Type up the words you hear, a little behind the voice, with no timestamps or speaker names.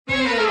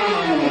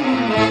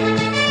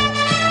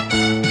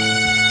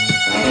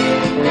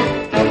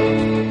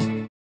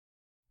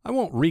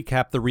won't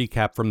recap the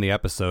recap from the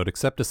episode,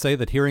 except to say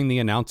that hearing the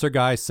announcer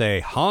guy say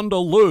Honda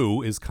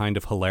Lou is kind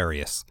of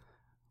hilarious.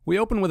 We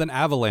open with an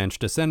avalanche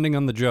descending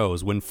on the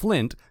Joes when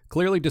Flint,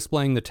 clearly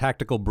displaying the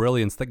tactical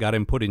brilliance that got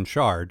him put in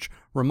charge,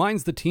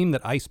 reminds the team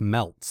that ice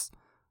melts.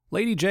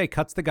 Lady J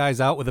cuts the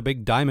guys out with a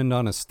big diamond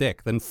on a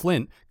stick, then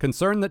Flint,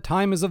 concerned that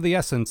time is of the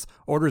essence,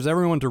 orders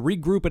everyone to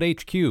regroup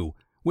at HQ,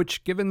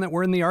 which, given that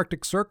we're in the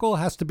Arctic Circle,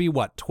 has to be,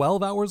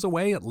 12 hours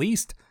away at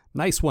least?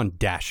 Nice one,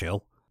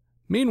 Dashiell.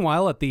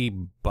 Meanwhile, at the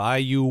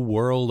Bayou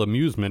World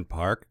amusement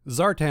park,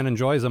 Zartan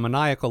enjoys a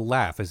maniacal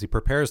laugh as he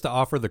prepares to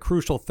offer the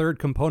crucial third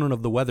component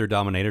of the Weather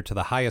Dominator to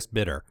the highest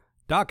bidder.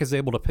 Doc is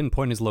able to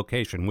pinpoint his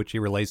location, which he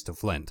relays to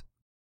Flint.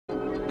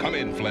 Come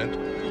in, Flint.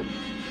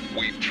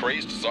 We've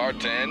traced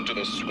Zartan to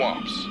the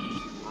swamps.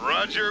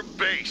 Roger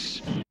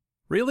base.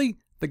 Really?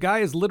 The guy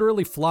is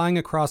literally flying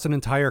across an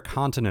entire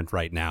continent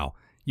right now.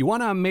 You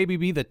wanna maybe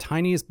be the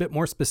tiniest bit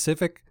more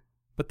specific?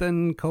 But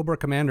then Cobra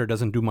Commander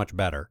doesn't do much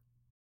better.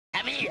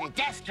 Come in,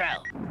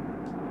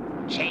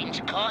 Destro.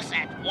 Change course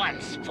at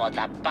once for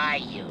the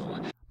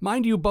Bayou.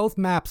 Mind you, both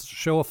maps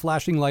show a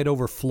flashing light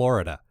over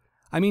Florida.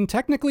 I mean,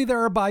 technically there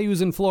are bayous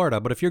in Florida,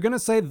 but if you're gonna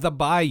say the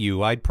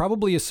Bayou, I'd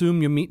probably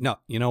assume you mean... No,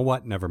 you know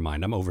what? Never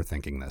mind, I'm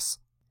overthinking this.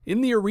 In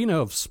the arena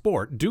of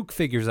sport, Duke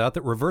figures out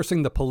that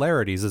reversing the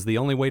polarities is the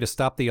only way to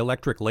stop the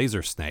electric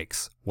laser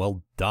snakes.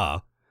 Well,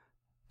 duh.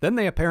 Then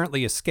they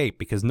apparently escape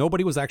because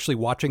nobody was actually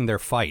watching their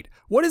fight.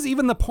 What is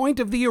even the point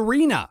of the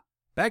arena?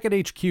 Back at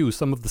HQ,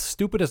 some of the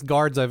stupidest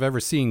guards I've ever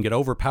seen get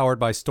overpowered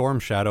by Storm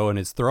Shadow and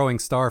his throwing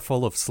star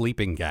full of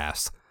sleeping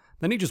gas.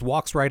 Then he just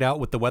walks right out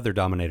with the Weather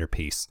Dominator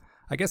piece.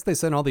 I guess they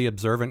sent all the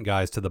observant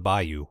guys to the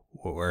Bayou,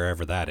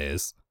 wherever that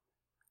is.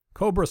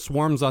 Cobra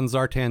swarms on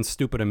Zartan's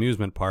stupid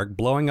amusement park,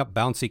 blowing up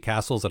bouncy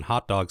castles and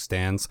hot dog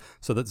stands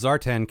so that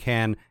Zartan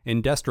can,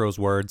 in Destro's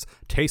words,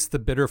 taste the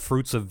bitter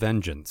fruits of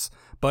vengeance.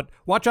 But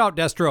watch out,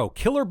 Destro!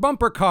 Killer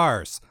bumper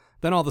cars!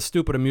 Then all the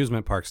stupid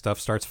amusement park stuff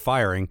starts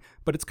firing,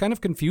 but it's kind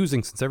of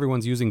confusing since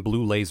everyone's using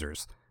blue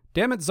lasers.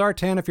 Damn it,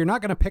 Zartan, if you're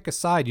not going to pick a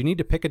side, you need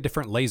to pick a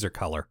different laser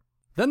color.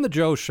 Then the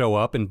Joes show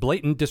up, in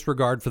blatant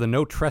disregard for the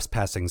no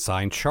trespassing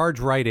sign, charge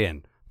right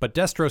in, but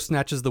Destro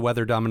snatches the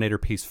Weather Dominator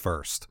piece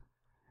first.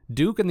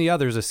 Duke and the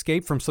others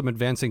escape from some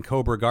advancing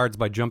Cobra guards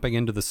by jumping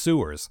into the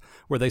sewers,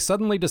 where they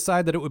suddenly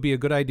decide that it would be a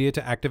good idea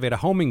to activate a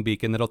homing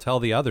beacon that'll tell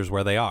the others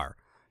where they are.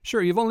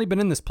 Sure, you've only been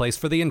in this place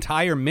for the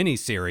entire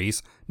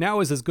mini-series. Now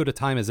is as good a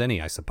time as any,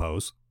 I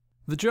suppose.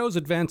 The Joes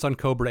advance on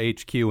Cobra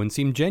HQ and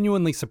seem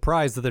genuinely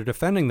surprised that they're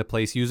defending the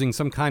place using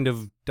some kind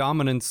of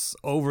dominance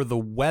over the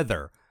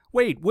weather.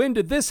 Wait, when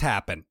did this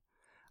happen?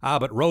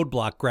 But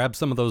Roadblock grabs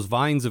some of those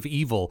vines of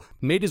evil,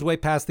 made his way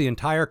past the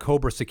entire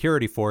Cobra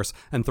security force,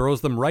 and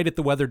throws them right at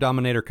the Weather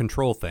Dominator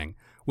control thing,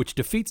 which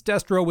defeats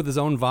Destro with his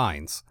own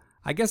vines.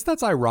 I guess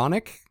that's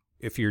ironic,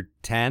 if you're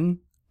 10,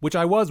 which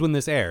I was when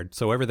this aired,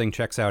 so everything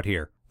checks out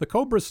here. The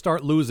Cobras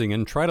start losing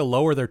and try to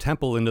lower their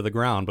temple into the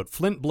ground, but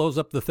Flint blows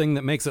up the thing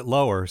that makes it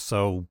lower,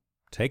 so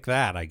take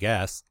that, I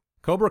guess.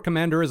 Cobra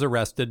Commander is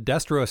arrested,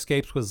 Destro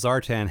escapes with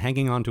Zartan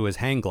hanging onto his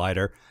hang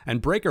glider,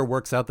 and Breaker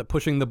works out that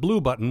pushing the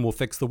blue button will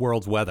fix the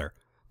world's weather.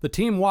 The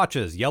team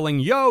watches, yelling,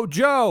 "Yo,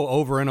 Joe!"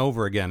 over and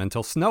over again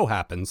until snow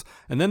happens,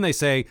 and then they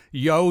say,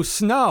 "Yo,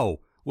 snow!"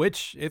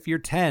 Which, if you're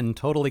 10,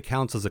 totally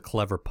counts as a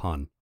clever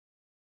pun.